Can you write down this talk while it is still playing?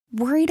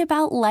Worried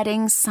about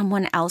letting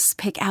someone else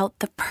pick out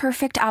the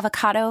perfect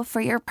avocado for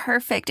your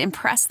perfect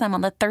impress them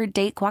on the third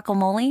date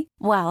guacamole?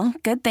 Well,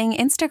 good thing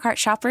Instacart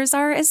shoppers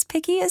are as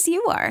picky as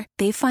you are.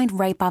 They find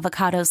ripe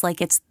avocados like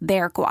it's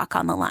their guac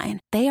on the line.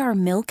 They are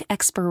milk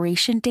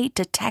expiration date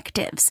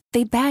detectives.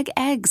 They bag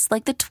eggs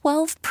like the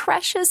 12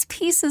 precious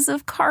pieces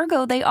of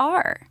cargo they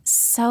are.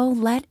 So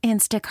let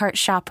Instacart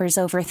shoppers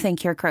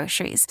overthink your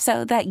groceries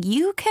so that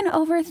you can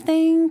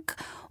overthink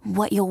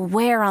what you'll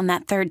wear on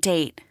that third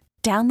date.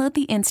 Download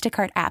the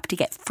Instacart app to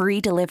get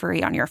free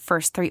delivery on your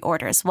first 3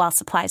 orders while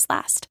supplies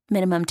last.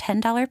 Minimum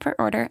 $10 per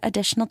order.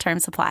 Additional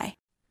terms apply.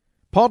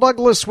 Paul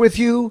Douglas with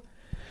you,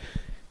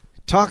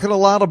 talking a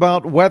lot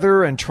about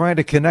weather and trying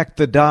to connect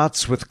the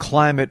dots with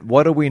climate.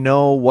 What do we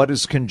know? What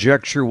is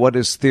conjecture? What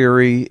is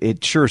theory?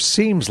 It sure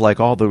seems like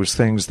all those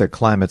things that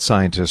climate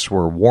scientists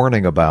were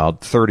warning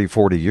about 30,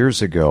 40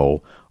 years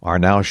ago are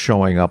now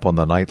showing up on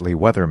the nightly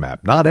weather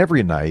map. Not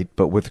every night,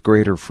 but with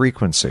greater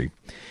frequency.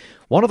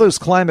 One of those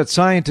climate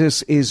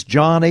scientists is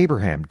John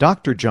Abraham,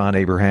 Dr. John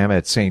Abraham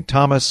at St.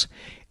 Thomas,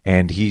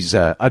 and he's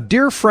a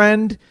dear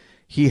friend.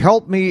 He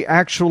helped me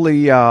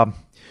actually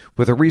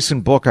with a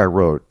recent book I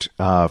wrote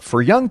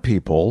for young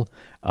people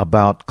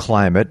about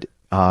climate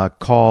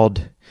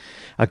called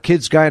A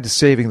Kid's Guide to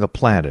Saving the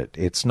Planet.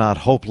 It's not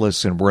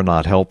hopeless and we're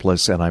not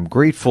helpless, and I'm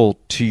grateful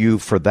to you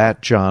for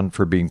that, John,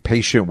 for being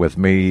patient with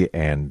me,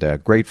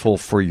 and grateful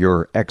for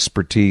your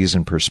expertise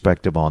and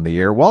perspective on the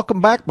air.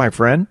 Welcome back, my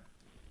friend.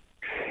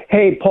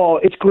 Hey, Paul,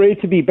 it's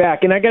great to be back.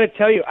 And I got to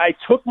tell you, I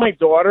took my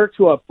daughter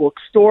to a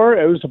bookstore.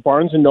 It was a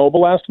Barnes &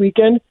 Noble last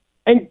weekend.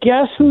 And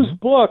guess whose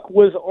book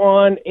was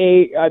on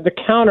the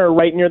counter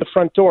right near the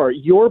front door?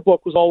 Your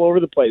book was all over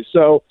the place.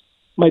 So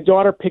my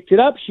daughter picked it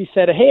up. She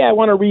said, hey, I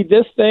want to read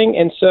this thing.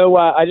 And so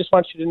I just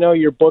want you to know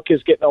your book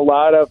is getting a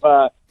lot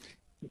of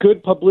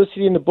good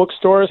publicity in the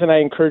bookstores, and I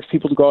encourage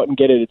people to go out and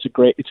get it. It's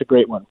a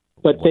great one.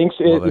 But thanks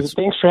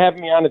for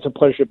having me on. It's a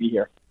pleasure to be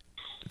here.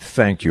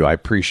 Thank you. I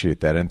appreciate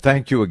that. And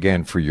thank you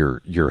again for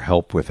your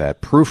help with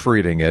that,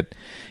 proofreading it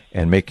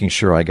and making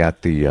sure I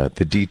got the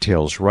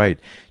details right.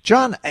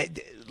 John,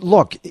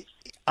 look,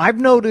 I've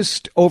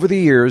noticed over the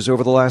years,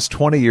 over the last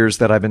 20 years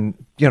that I've been,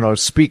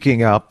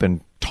 speaking up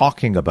and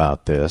talking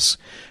about this,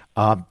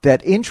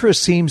 that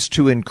interest seems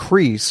to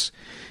increase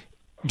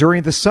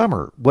during the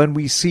summer when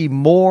we see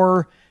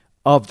more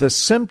of the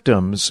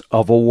symptoms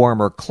of a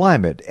warmer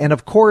climate. And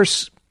of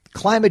course,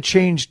 climate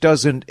change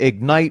doesn't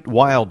ignite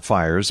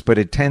wildfires, but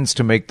it tends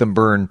to make them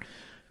burn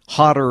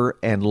hotter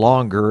and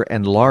longer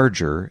and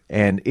larger.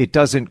 And it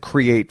doesn't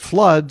create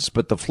floods,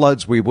 but the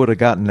floods we would have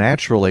gotten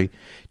naturally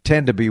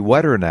tend to be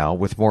wetter now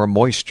with more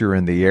moisture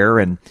in the air.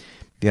 And,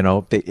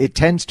 it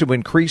tends to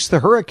increase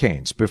the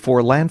hurricanes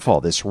before landfall,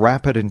 this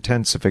rapid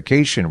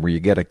intensification where you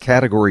get a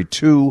Category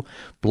 2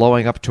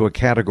 blowing up to a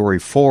Category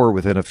 4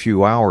 within a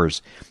few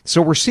hours.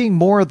 So we're seeing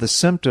more of the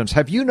symptoms.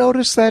 Have you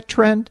noticed that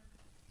trend?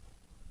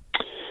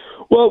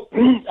 Well,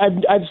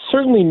 I've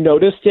certainly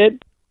noticed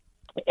it.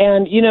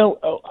 And,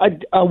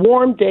 a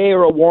warm day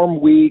or a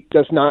warm week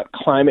does not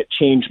climate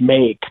change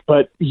make.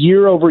 But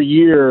year over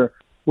year,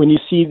 when you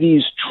see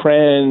these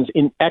trends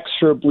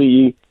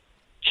inexorably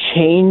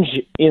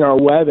change in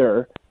our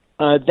weather,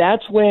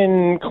 that's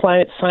when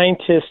climate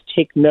scientists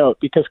take note,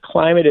 because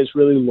climate is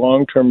really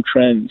long-term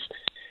trends.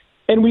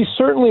 And we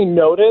certainly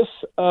notice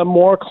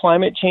more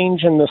climate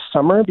change in the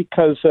summer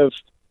because of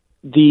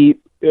the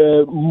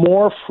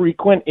more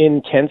frequent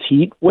intense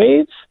heat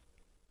waves.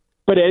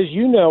 But as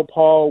you know,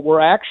 Paul, we're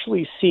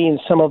actually seeing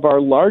some of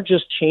our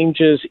largest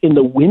changes in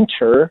the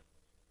winter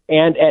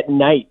and at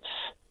nights.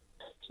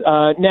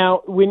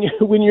 Now, when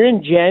you're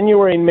in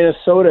January in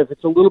Minnesota, if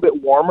it's a little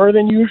bit warmer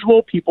than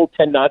usual, people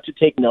tend not to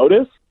take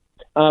notice.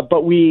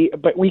 But we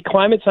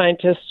climate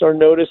scientists are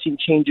noticing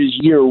changes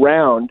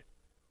year-round.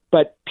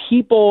 But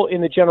people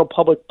in the general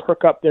public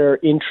perk up their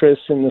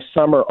interests in the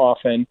summer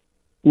often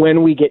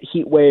when we get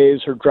heat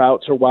waves or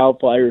droughts or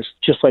wildfires,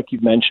 just like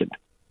you've mentioned.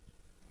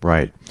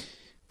 Right.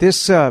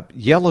 This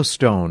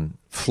Yellowstone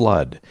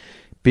flood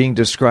being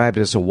described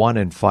as a 1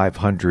 in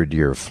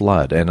 500-year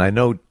flood. And I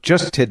know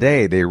just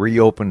today they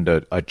reopened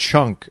a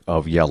chunk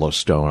of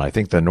Yellowstone. I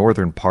think the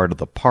northern part of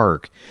the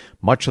park.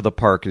 Much of the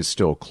park is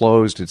still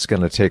closed. It's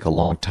going to take a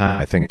long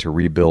time, I think, to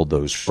rebuild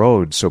those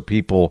roads so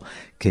people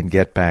can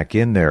get back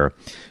in there.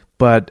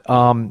 But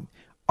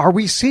are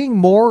we seeing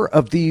more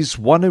of these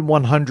 1 in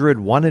 100,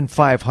 1 in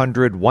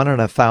 500, 1 in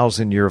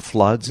 1,000-year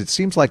floods? It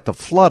seems like the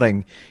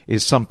flooding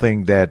is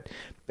something that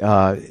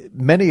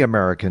many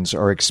Americans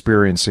are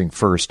experiencing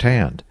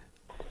firsthand.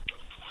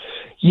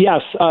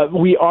 Yes,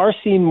 we are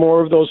seeing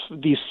more of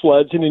these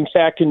floods. And in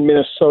fact, in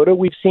Minnesota,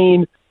 we've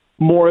seen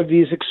more of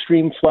these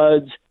extreme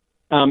floods,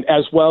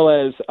 as well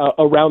as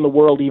around the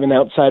world, even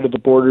outside of the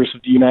borders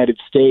of the United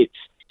States.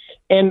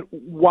 And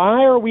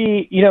why are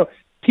we,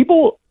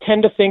 people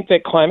tend to think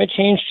that climate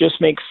change just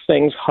makes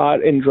things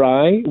hot and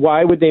dry.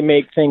 Why would they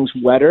make things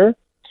wetter?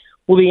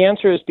 Well, the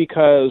answer is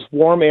because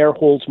warm air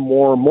holds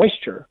more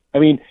moisture. I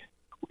mean,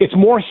 it's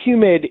more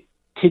humid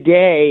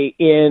today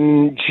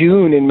in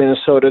June in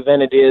Minnesota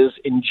than it is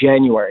in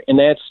January, and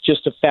that's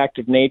just a fact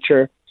of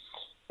nature.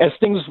 as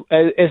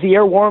the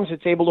air warms,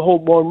 it's able to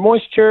hold more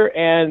moisture,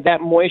 and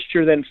that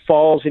moisture then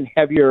falls in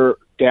heavier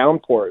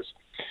downpours.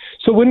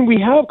 So when we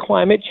have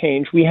climate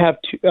change, we have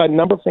a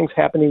number of things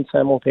happening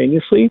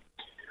simultaneously.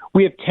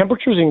 We have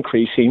temperatures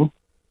increasing,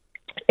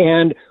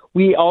 and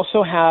we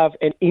also have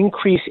an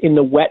increase in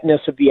the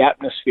wetness of the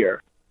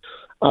atmosphere.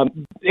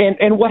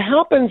 And what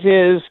happens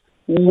is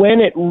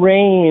when it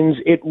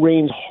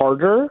rains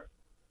harder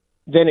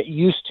than it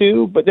used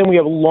to, but then we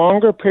have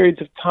longer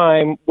periods of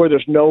time where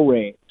there's no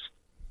rains.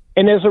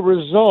 And as a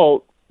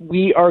result,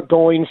 we are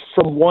going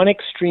from one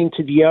extreme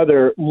to the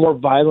other more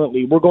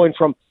violently. We're going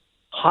from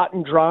hot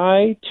and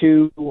dry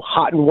to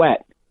hot and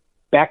wet,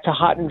 back to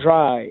hot and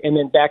dry, and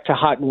then back to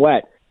hot and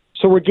wet.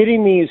 So we're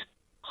getting these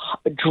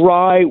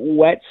dry,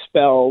 wet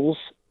spells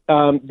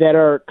that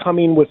are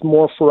coming with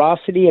more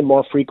ferocity and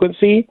more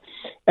frequency,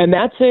 and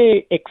that's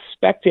a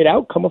expected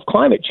outcome of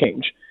climate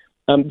change.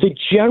 The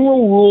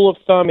general rule of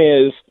thumb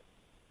is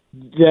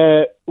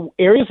the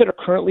areas that are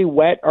currently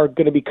wet are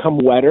going to become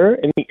wetter,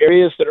 and the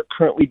areas that are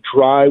currently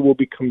dry will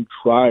become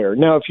drier.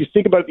 Now, if you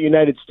think about the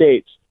United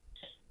States,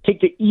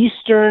 take the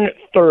eastern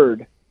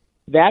third.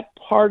 That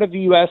part of the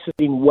U.S. is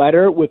being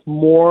wetter with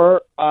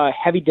more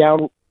heavy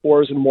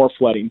downpours and more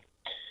flooding.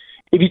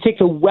 If you take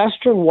the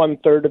western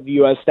one-third of the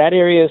U.S., that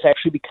area is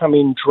actually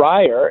becoming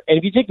drier. And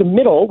if you take the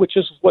middle, which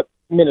is what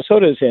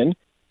Minnesota is in,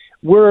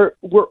 we're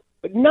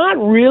not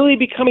really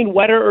becoming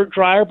wetter or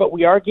drier, but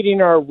we are getting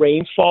our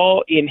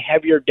rainfall in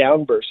heavier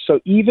downbursts.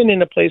 So even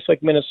in a place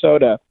like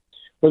Minnesota,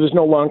 where there's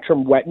no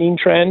long-term wetting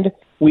trend,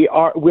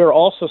 we're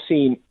also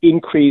seeing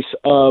increase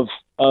of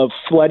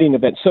flooding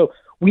events. So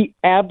we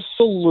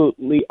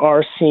absolutely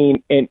are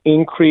seeing an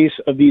increase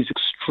of these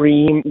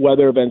extreme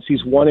weather events,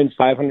 these 1 in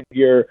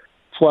 500-year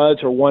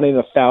floods or 1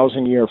 in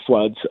 1,000-year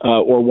floods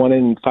or 1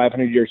 in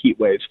 500-year heat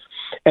waves.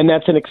 And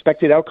that's an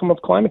expected outcome of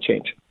climate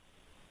change.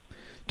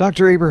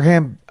 Dr.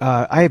 Abraham,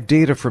 I have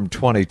data from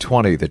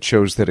 2020 that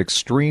shows that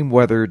extreme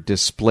weather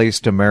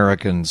displaced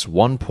Americans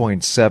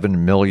 1.7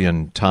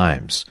 million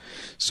times.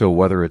 So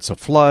whether it's a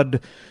flood,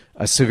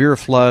 a severe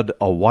flood,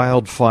 a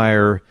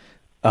wildfire,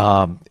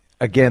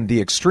 again,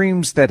 the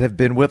extremes that have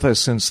been with us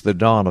since the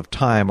dawn of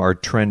time are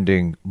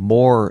trending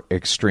more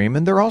extreme.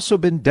 And there have also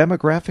been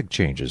demographic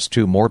changes,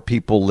 too. More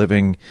people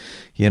living,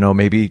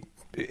 maybe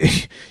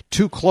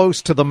too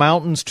close to the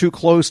mountains, too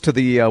close to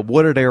the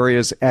wooded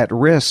areas at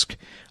risk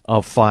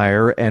of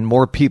fire, and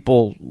more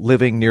people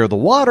living near the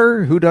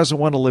water. Who doesn't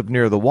want to live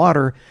near the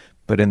water?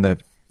 But in the,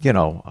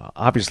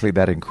 obviously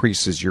that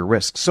increases your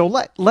risk. So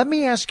let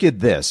me ask you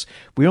this.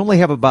 We only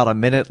have about a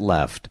minute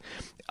left.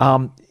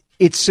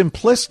 It's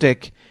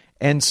simplistic,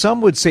 and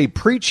some would say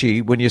preachy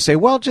when you say,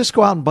 well, just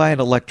go out and buy an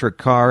electric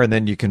car and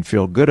then you can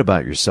feel good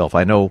about yourself.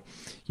 I know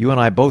you and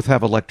I both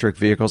have electric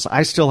vehicles.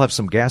 I still have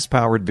some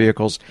gas-powered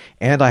vehicles,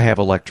 and I have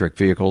electric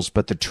vehicles.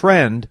 But the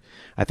trend,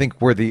 I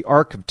think where the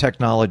arc of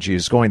technology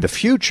is going, the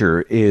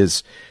future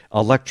is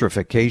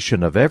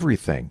electrification of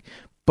everything.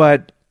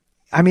 But,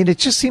 it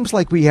just seems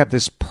like we have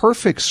this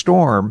perfect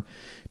storm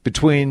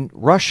between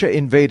Russia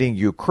invading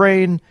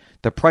Ukraine,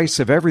 the price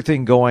of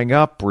everything going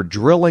up, we're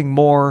drilling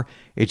more.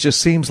 It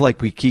just seems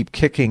like we keep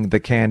kicking the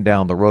can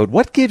down the road.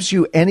 What gives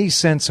you any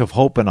sense of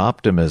hope and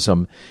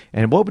optimism,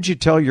 and what would you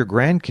tell your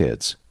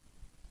grandkids?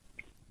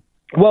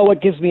 Well,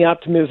 what gives me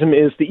optimism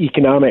is the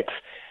economics.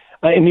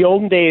 In the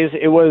olden days,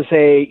 it was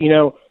a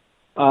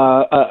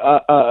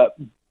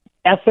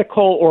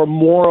ethical or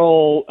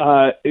moral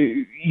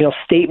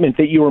statement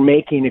that you were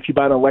making if you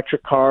bought an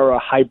electric car or a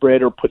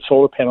hybrid or put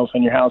solar panels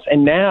on your house.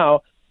 And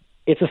now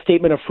it's a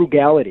statement of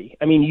frugality.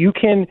 You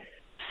can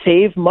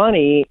save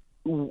money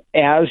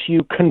as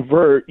you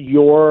convert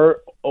your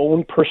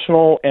own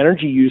personal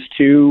energy use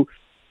to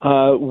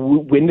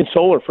wind and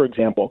solar, for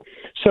example.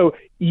 So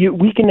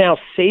we can now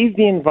save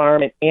the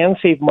environment and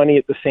save money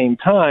at the same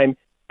time.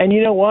 And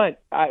you know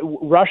what?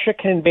 Russia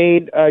can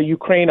invade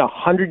Ukraine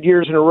 100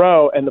 years in a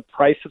row, and the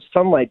price of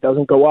sunlight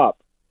doesn't go up.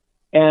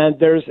 And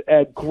there's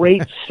a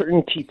great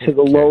certainty to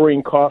the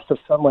lowering cost of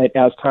sunlight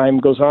as time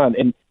goes on.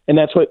 And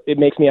that's what it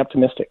makes me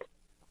optimistic.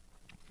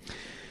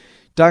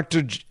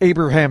 Dr.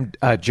 Abraham,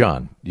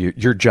 John,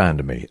 you're John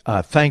to me.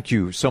 Thank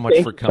you so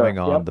much for coming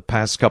on the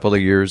past couple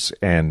of years,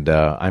 and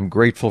I'm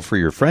grateful for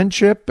your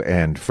friendship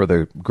and for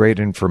the great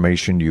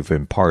information you've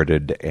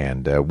imparted,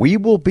 and we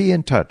will be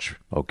in touch,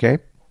 okay?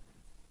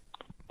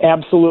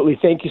 Absolutely.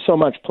 Thank you so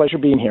much. Pleasure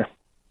being here.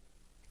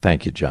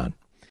 Thank you, John.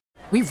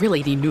 We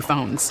really need new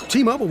phones.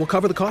 T-Mobile will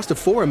cover the cost of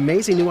 4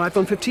 amazing new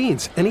iPhone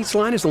 15s, and each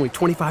line is only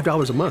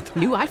 $25 a month.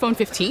 New iPhone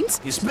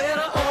 15s? It's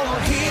better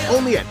over here.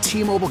 Only at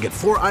T-Mobile, get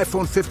 4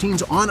 iPhone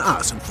 15s on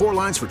us and 4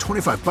 lines for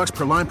 $25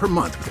 per line per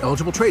month with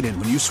eligible trade-in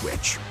when you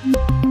switch.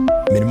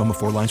 Minimum of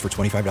 4 lines for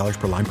 $25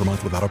 per line per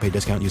month with autopay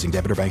discount using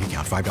debit or bank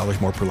account.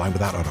 $5 more per line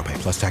without autopay,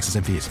 plus taxes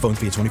and fees. Phone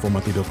fee at 24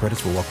 monthly bill credits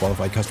for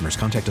well-qualified customers.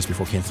 Contact us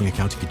before canceling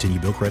account to continue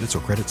bill credits or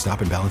credit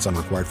stop and balance on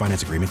required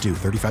finance agreement due.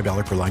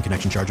 $35 per line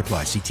connection charge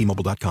applies. See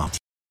T-Mobile.com.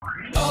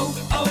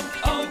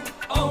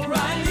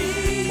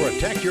 O'Reilly.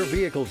 Protect your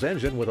vehicle's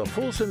engine with a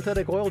full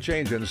synthetic oil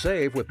change and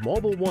save with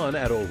Mobile One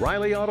at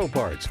O'Reilly Auto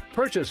Parts.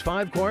 Purchase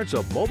 5 quarts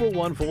of Mobile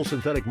One full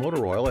synthetic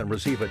motor oil and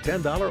receive a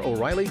 $10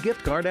 O'Reilly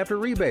gift card after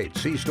rebate.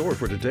 See store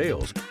for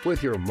details.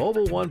 With your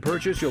Mobile One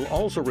purchase, you'll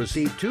also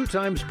receive 2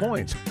 times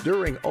points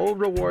during O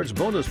Rewards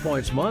Bonus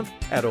Points Month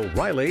at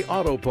O'Reilly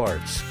Auto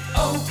Parts.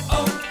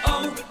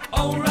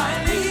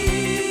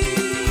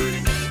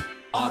 O'Reilly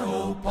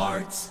Auto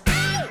Parts.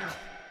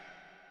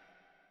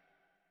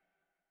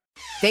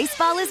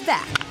 Baseball is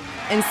back,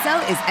 and so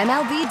is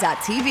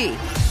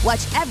MLB.tv.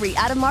 Watch every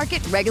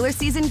out-of-market regular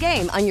season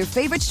game on your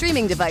favorite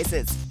streaming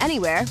devices,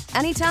 anywhere,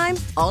 anytime,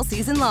 all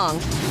season long.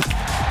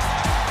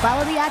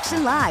 Follow the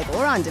action live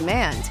or on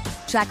demand.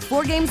 Track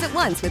 4 games at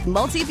once with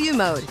multi-view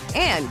mode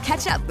and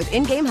catch up with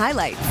in-game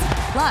highlights.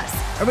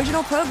 Plus,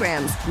 original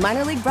programs,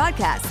 minor league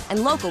broadcasts,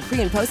 and local pre-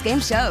 and post-game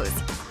shows.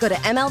 Go to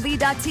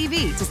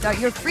MLB.tv to start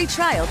your free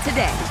trial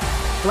today.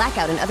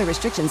 Blackout and other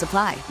restrictions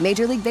apply.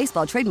 Major League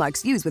Baseball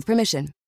trademarks used with permission.